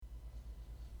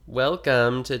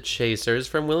Welcome to Chasers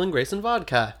from Will and Grace and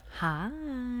Vodka. Hi.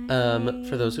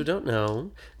 For those who don't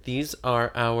know, these are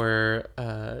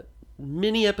our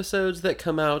mini episodes that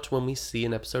come out when we see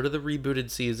an episode of the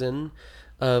rebooted season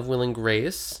of Will and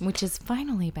Grace. Which is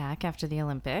finally back after the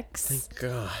Olympics. Thank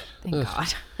God. Thank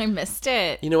God. I missed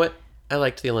it. You know what? I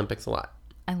liked the Olympics a lot.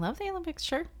 I love the Olympics,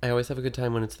 sure. I always have a good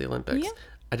time when it's the Olympics. Yeah.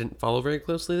 I didn't follow very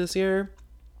closely this year.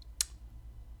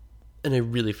 And I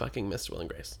really fucking missed Will and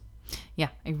Grace. Yeah,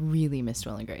 I really missed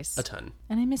Will and Grace. A ton.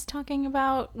 And I missed talking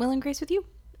about Will and Grace with you.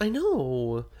 I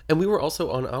know. And we were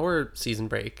also on our season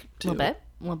break, too. A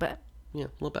little bit. Yeah,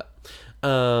 a little bit.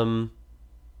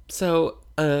 So,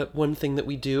 one thing that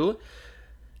we do,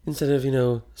 instead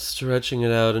of, stretching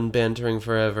it out and bantering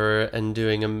forever and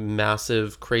doing a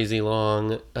massive, crazy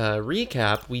long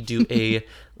recap, we do a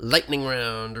lightning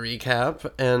round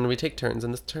recap, and we take turns.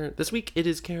 And this week, it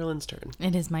is Carolyn's turn.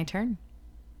 It is my turn.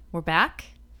 We're back.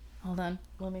 Hold on.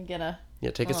 Let me get a...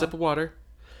 Yeah, take a sip of water.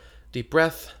 Deep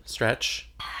breath. Stretch.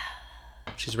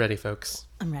 She's ready, folks.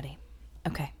 I'm ready.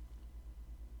 Okay.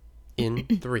 In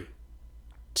 3,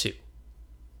 2,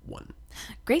 1.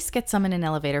 Grace gets summoned in an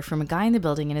elevator from a guy in the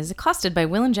building and is accosted by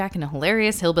Will and Jack in a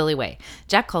hilarious hillbilly way.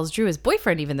 Jack calls Drew his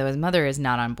boyfriend even though his mother is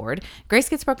not on board. Grace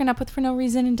gets broken up with for no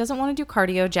reason and doesn't want to do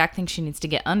cardio. Jack thinks she needs to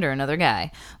get under another guy.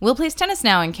 Will plays tennis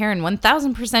now and Karen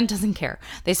 1000% doesn't care.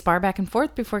 They spar back and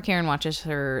forth before Karen watches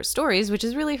her stories, which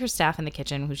is really her staff in the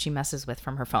kitchen who she messes with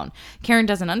from her phone. Karen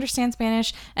doesn't understand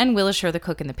Spanish and Will is sure the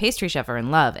cook and the pastry chef are in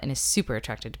love and is super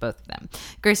attracted to both of them.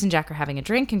 Grace and Jack are having a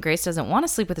drink and Grace doesn't want to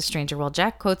sleep with a stranger while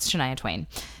Jack quotes Shania Twain.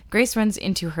 Grace runs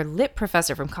into her lit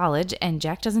professor from college, and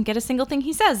Jack doesn't get a single thing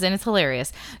he says, and it's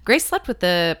hilarious. Grace slept with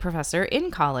the professor in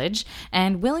college,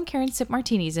 and Will and Karen sip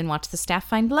martinis and watch the staff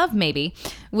find love, maybe.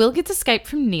 Will gets a Skype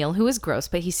from Neil, who is gross,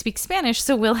 but he speaks Spanish,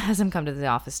 so Will has him come to the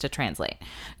office to translate.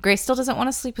 Grace still doesn't want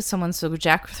to sleep with someone, so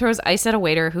Jack throws ice at a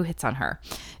waiter who hits on her.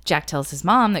 Jack tells his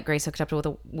mom that Grace hooked up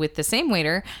with the same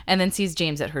waiter, and then sees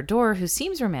James at her door, who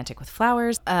seems romantic with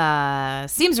flowers, and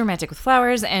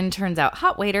turns out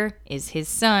hot waiter is his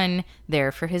son,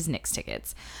 there for his Knicks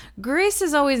tickets. Grace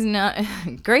is,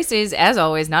 as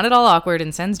always, not at all awkward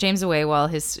and sends James away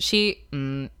while I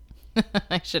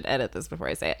should edit this before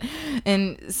I say it.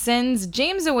 And sends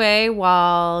James away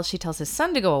while she tells his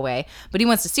son to go away, but he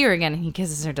wants to see her again and he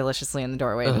kisses her deliciously in the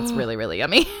doorway. And it's really, really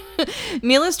yummy.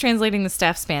 Neil is translating the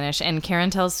staff Spanish and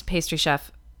Karen calls pastry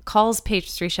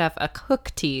chef a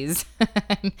cook tease.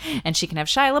 And she can have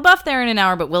Shia LaBeouf there in an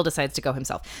hour, but Will decides to go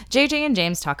himself. JJ and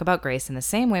James talk about Grace in the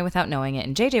same way without knowing it,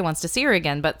 and JJ wants to see her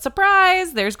again, but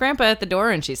surprise! There's Grandpa at the door,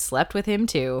 and she's slept with him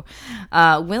too.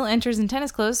 Will enters in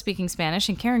tennis clothes, speaking Spanish,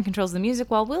 and Karen controls the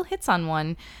music while Will hits on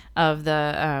one of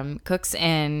the cooks,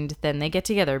 and then they get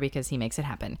together because he makes it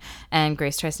happen. And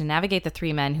Grace tries to navigate the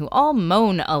three men who all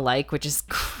moan alike, which is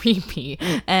creepy.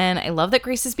 And I love that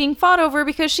Grace is being fought over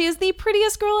because she is the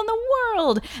prettiest girl in the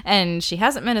world, and she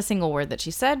hasn't meant a single word that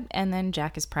she said. And then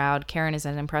Jack is proud, Karen is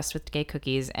unimpressed with gay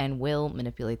cookies, and Will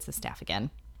manipulates the staff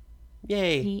again.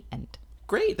 Yay. The end.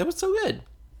 Great. That was so good.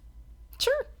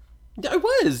 Sure. I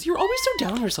was. You're always so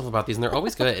down on yourself about these, and they're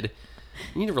always good.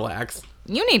 You need to relax.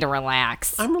 You need to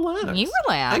relax. I'm relaxed. You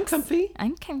relax. I'm comfy.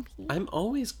 I'm comfy. I'm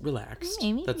always relaxed.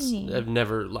 Maybe. I've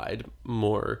never lied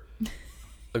more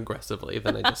aggressively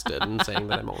than I just did in saying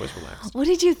that I'm always relaxed. What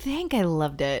did you think? I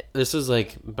loved it. This is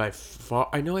like by far,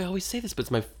 I know I always say this,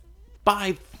 but it's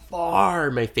by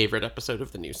far my favorite episode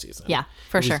of the new season. Yeah,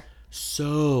 for sure.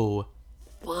 So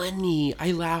funny.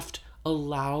 I laughed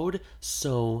aloud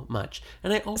so much.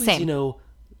 And I always, Same.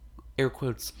 Air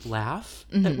quotes, laugh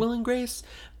at Will and Grace,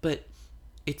 but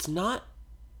it's not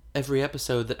every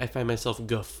episode that I find myself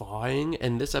guffawing,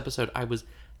 and this episode I was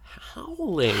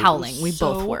howling. We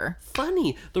both were.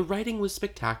 Funny. The writing was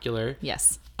spectacular.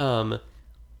 Yes. The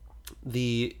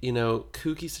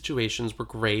kooky situations were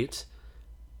great,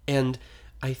 and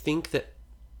I think that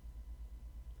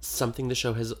something the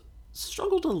show has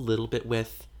struggled a little bit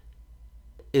with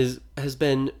has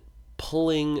been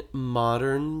pulling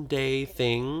modern day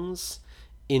things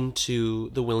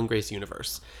into the Will and Grace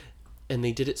universe. And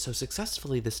they did it so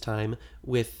successfully this time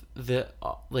with the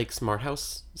Smart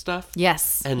House stuff.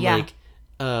 Yes. And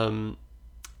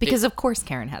because of course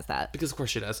Karen has that. Because of course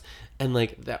she does. And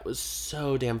that was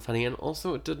so damn funny. And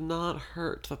also it did not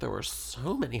hurt that there were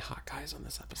so many hot guys on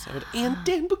this episode. And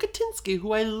Dan Bukatinsky,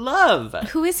 who I love.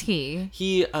 Who is he?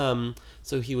 He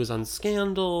was on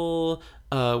Scandal,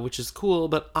 which is cool,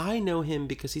 but I know him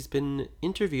because he's been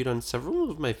interviewed on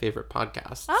several of my favorite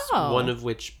podcasts. Oh. One of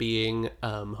which being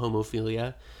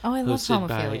Homophilia. Oh, I love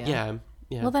Homophilia.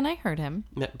 Yeah. Well, then I heard him.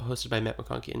 Hosted by Matt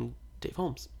McConaughey and Dave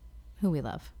Holmes. Who we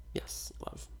love. Yes,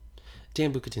 love.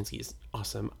 Dan Bucatinsky is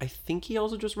awesome. I think he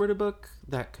also just wrote a book.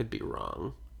 That could be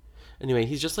wrong. Anyway,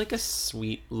 he's just like a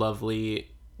sweet,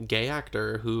 lovely gay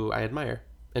actor who I admire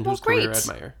and whose career I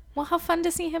admire. Well, how fun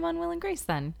to see him on Will and Grace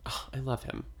then. Oh, I love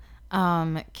him.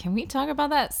 Can we talk about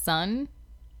that son?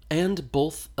 And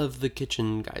both of the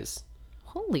kitchen guys.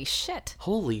 Holy shit.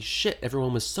 Holy shit.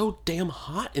 Everyone was so damn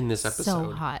hot in this episode.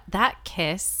 So hot. That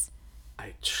kiss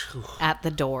at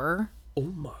the door. Oh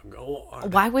my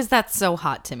God. Why was that so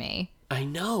hot to me? I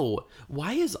know.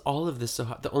 Why is all of this so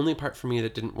hot? The only part for me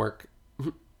that didn't work,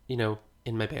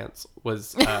 in my pants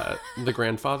was the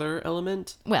grandfather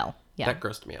element. Well, yeah. That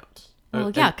grossed me out.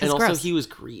 Well, yeah, because and also he was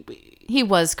creepy. He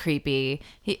was creepy.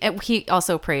 He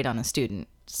also preyed on a student.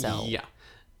 So yeah,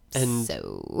 and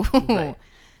right.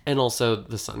 And also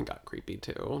the son got creepy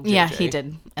too. JJ. Yeah, he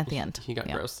did at the end. He got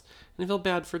gross, and I felt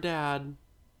bad for Dad.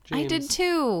 James. I did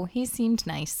too. He seemed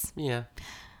nice. Yeah.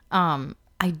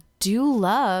 I do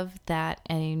love that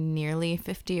a nearly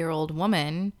 50-year-old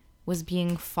woman was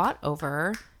being fought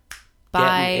over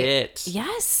by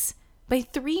by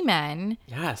 3 men.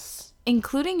 Yes.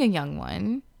 Including a young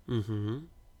one. Mm-hmm.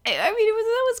 I mean,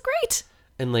 that was great.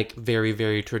 And like very,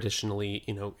 very traditionally,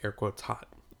 air quotes hot.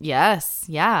 Yes.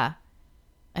 Yeah.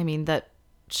 I mean, that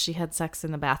she had sex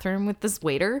in the bathroom with this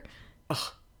waiter.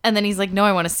 Ugh. And then he's like, no,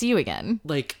 I want to see you again.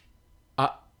 Like,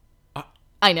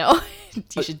 I know.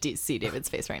 You should see David's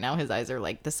face right now. His eyes are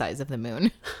like the size of the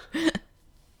moon.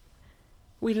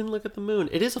 We didn't look at the moon.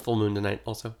 It is a full moon tonight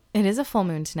also. It is a full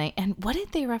moon tonight. And what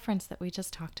did they reference that we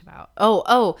just talked about?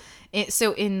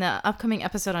 So in the upcoming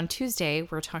episode on Tuesday,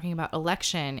 we're talking about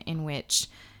election, in which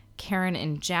Karen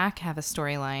and Jack have a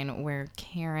storyline where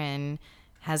Karen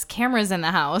has cameras in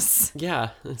the house. Yeah.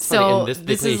 It's so funny. And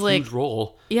this is a huge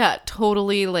role. Yeah,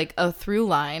 totally like a through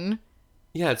line.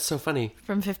 Yeah, it's so funny.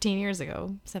 From 15 years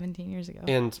ago, 17 years ago.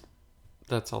 And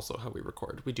that's also how we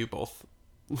record. We do both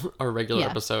our regular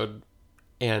episode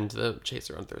and the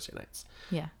Chaser on Thursday nights.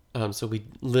 Yeah. So we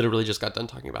literally just got done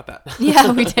talking about that.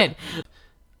 Yeah, we did.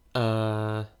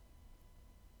 I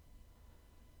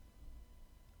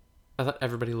thought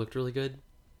everybody looked really good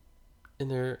in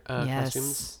their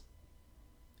costumes.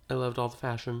 I loved all the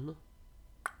fashion.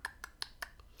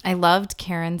 I loved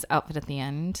Karen's outfit at the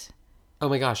end. Oh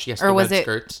my gosh, yes, or the was red it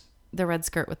skirt. The red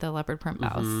skirt with the leopard print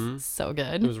blouse. Mm-hmm. So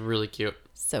good. It was really cute.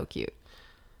 So cute.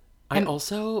 I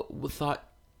also thought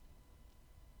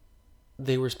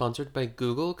they were sponsored by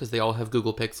Google because they all have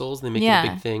Google Pixels and they make it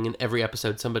a big thing. In every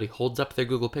episode, somebody holds up their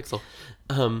Google Pixel.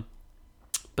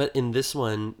 But in this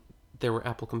one, there were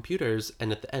Apple computers,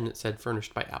 and at the end it said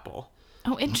furnished by Apple.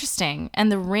 Oh, interesting.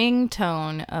 And the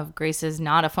ringtone of Grace's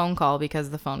not a phone call because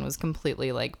the phone was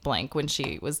completely like blank when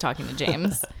she was talking to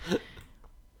James.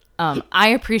 I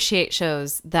appreciate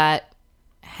shows that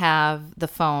have the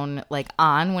phone like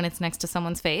on when it's next to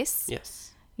someone's face.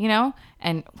 Yes.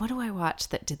 And what do I watch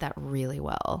that did that really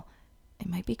well? It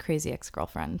might be Crazy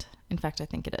Ex-Girlfriend. In fact, I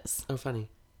think it is. Oh,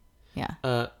 funny.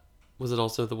 Yeah. Was it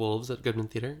also the Wolves at Goodman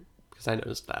Theater? Because I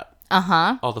noticed that.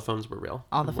 Uh-huh. All the phones were real.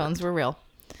 All the phones were real.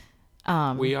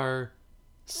 We are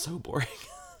so boring.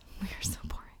 We are so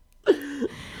boring.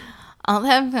 All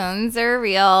the phones are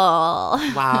real.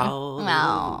 Wow.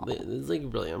 Wow. It's like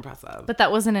really impressive. But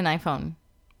that wasn't an iPhone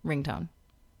ringtone.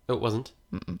 Oh, it wasn't?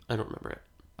 Mm-mm. I don't remember it.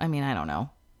 I mean, I don't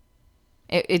know.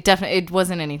 It definitely, it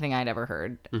wasn't anything I'd ever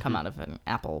heard come out of an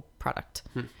Apple product.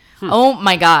 Oh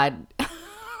my God.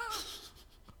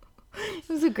 It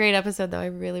was a great episode though. I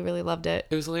really, really loved it.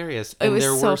 It was hilarious. And it was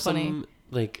there so were funny. some,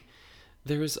 like,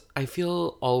 I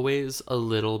feel always a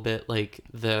little bit like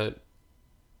the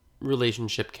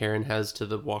relationship Karen has to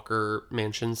the Walker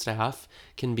Mansion staff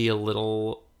can be a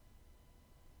little,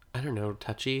 I don't know,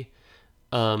 touchy.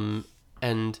 And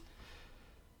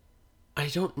I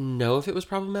don't know if it was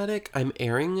problematic. I'm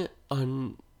erring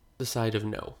on the side of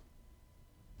no.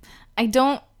 I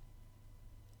don't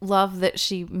love that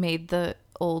she made the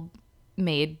old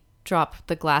maid drop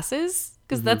the glasses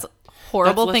because that's a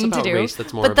horrible thing to do. Race,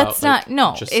 that's more but about, that's not,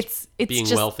 no, just it's being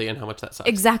just wealthy and how much that sucks.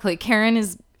 Exactly. Karen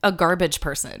is a garbage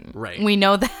person. Right. We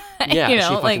know that. Yeah,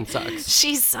 she fucking sucks.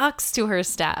 She sucks to her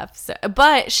staff. So,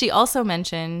 but she also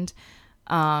mentioned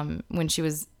when she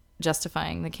was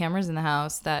justifying the cameras in the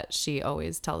house that she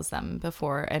always tells them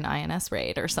before an INS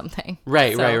raid or something.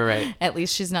 Right, so right. At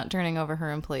least she's not turning over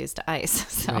her employees to ICE.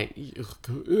 So. Right.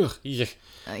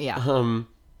 Yeah.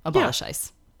 Abolish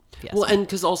ICE. Yes. Well, and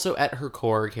because also at her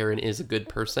core, Karen is a good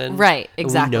person. Right,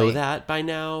 exactly. And we know that by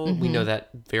now. Mm-hmm. We know that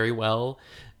very well.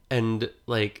 And,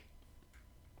 like,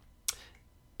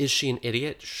 is she an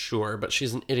idiot? Sure. But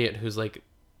she's an idiot who's, like,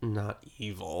 not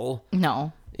evil.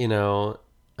 No.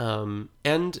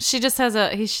 And... She just has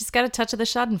she's got a touch of the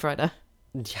Schadenfreude.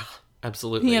 Yeah.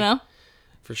 absolutely. You know?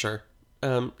 For sure.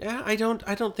 Yeah, I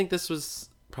don't think this was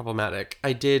problematic.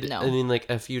 I did. No. I mean, like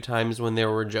a few times when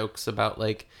there were jokes about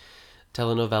like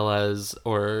telenovelas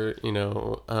or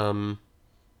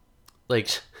like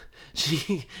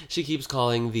she keeps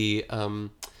calling the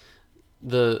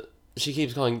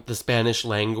Spanish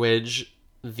language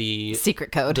the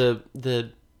Secret code.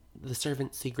 the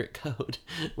servant secret code,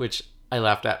 which I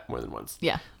laughed at more than once.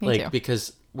 Yeah, me too.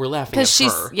 Because we're laughing at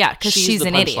her. Because she's the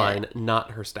an idiot. punchline,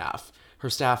 not her staff. Her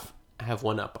staff have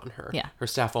one up on her. Yeah. Her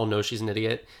staff all know she's an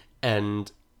idiot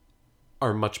and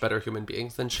are much better human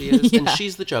beings than she is. Yeah. And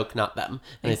she's the joke, not them.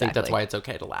 And I think that's Exactly. why it's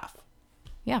okay to laugh.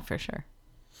 Yeah, for sure.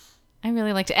 I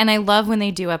really liked it. And I love when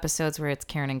they do episodes where it's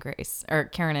Karen and Grace, or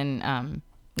Karen and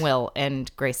Will,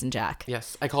 and Grace and Jack.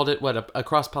 Yes. I called it, a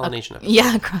cross-pollination episode.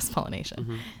 Yeah,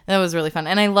 cross-pollination. That was really fun.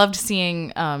 And I loved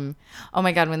seeing, oh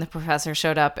my God, when the professor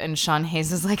showed up and Sean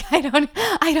Hayes was like, I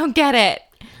don't get it.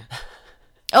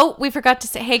 Oh, we forgot to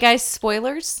say, hey guys,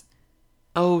 spoilers.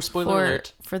 Oh, spoiler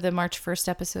alert. For the March 1st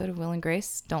episode of Will and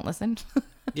Grace. Don't listen.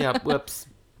 Yeah, whoops.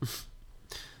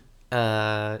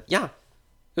 Yeah, it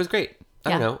was great.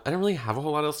 I don't know. I don't really have a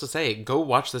whole lot else to say. Go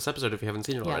watch this episode if you haven't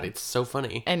seen it already. It's so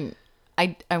funny. And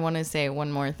I want to say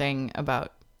one more thing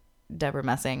about Deborah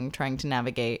Messing trying to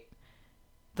navigate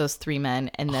those three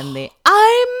men, and then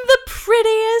I'm the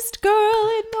prettiest girl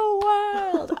in the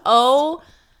world. Oh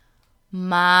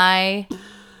my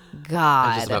God.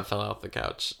 I just about fell off the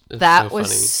couch. It's that so was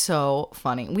funny. so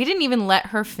funny. We didn't even let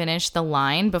her finish the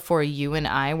line before you and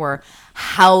I were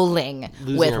howling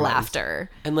Losing with our minds. laughter.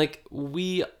 And like,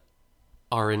 we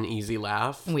are an easy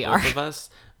laugh. We both are. of us.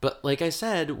 But like I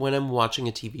said, when I'm watching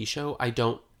a TV show, I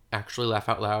don't actually laugh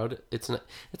out loud. It's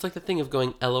like the thing of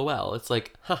going LOL. It's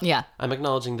like, huh. Yeah. I'm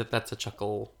acknowledging that that's a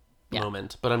chuckle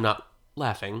moment, but I'm not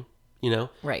laughing,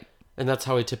 Right. And that's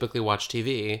how I typically watch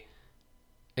TV.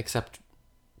 Except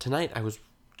tonight I was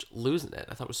losing it.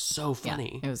 I thought it was so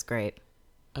funny. Yeah, it was great.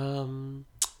 I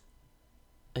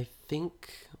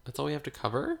think that's all we have to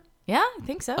cover. Yeah, I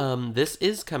think so. This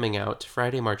is coming out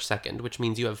Friday, March 2nd, which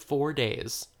means you have 4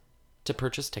 days to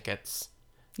purchase tickets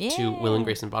to Will and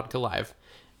Grace and Vodka Live.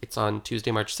 It's on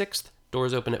Tuesday, March 6th.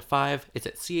 Doors open at 5. It's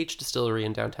at CH Distillery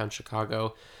in downtown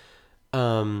Chicago.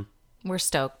 We're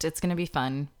stoked. It's going to be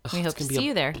fun. We hope to see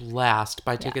you there. Blast.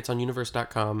 Buy tickets on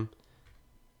universe.com.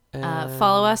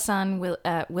 Follow us on Will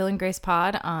and Grace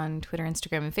Pod on Twitter,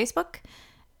 Instagram, and Facebook.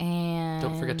 And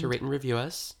Don't forget to rate and review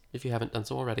us if you haven't done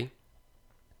so already.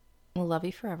 we'll love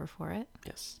you forever for it.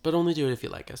 Yes. But only do it if you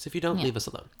like us. If you don't, leave us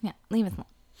alone. Yeah, leave us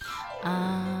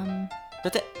alone.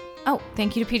 That's it. Oh,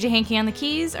 thank you to PJ Hankey on the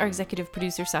keys, our executive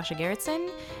producer Sasha Gerritsen,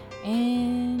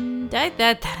 and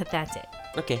that's it.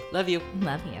 Okay. Love you.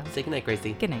 Love you. Say goodnight,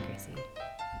 Gracie. Good night, Gracie.